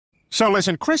So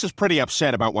listen, Chris is pretty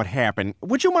upset about what happened.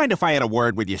 Would you mind if I had a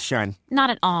word with your son? Not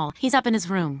at all. He's up in his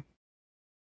room.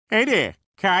 Hey there,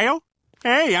 Kyle.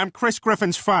 Hey, I'm Chris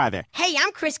Griffin's father. Hey,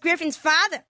 I'm Chris Griffin's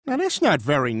father. Now, that's not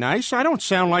very nice. I don't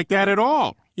sound like that at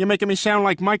all. You're making me sound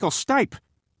like Michael Stipe.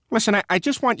 Listen, I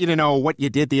just want you to know what you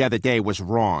did the other day was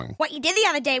wrong. What you did the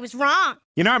other day was wrong.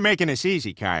 You're not making this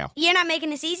easy, Kyle. You're not making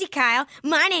this easy, Kyle.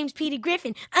 My name's Peter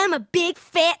Griffin. I'm a big,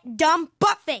 fat, dumb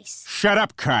buttface. Shut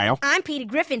up, Kyle. I'm Peter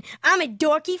Griffin. I'm a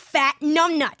dorky, fat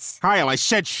numbnuts. Kyle, I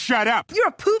said shut up. You're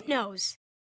a poop nose.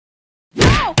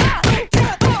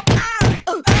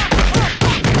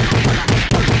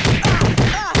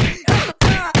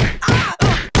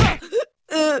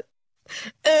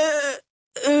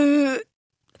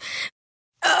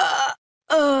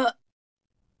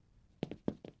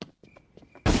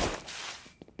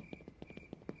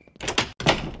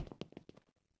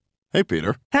 Hey,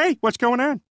 Peter. Hey, what's going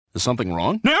on? Is something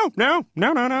wrong? No.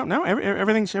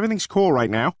 Everything's cool right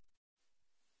now.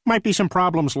 Might be some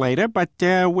problems later, but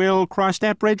we'll cross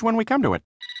that bridge when we come to it.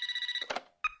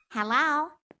 Hello?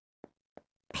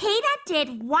 Peter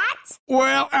did what?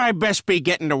 Well, I best be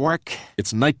getting to work.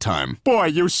 It's nighttime. Boy,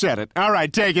 you said it. All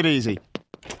right, take it easy.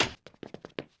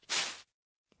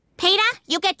 Peter,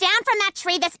 you get down from that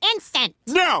tree this instant.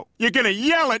 No, you're gonna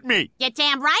yell at me. You're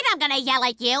damn right I'm gonna yell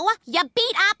at you. You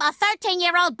beat up a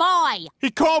 13-year-old boy. He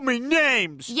called me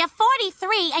names. You're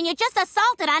 43 and you just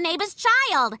assaulted our neighbor's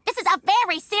child. This is a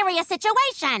very serious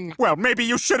situation. Well, maybe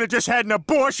you should have just had an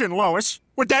abortion, Lois.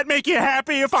 Would that make you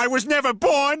happy if I was never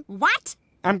born? What?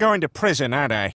 I'm going to prison, aren't I?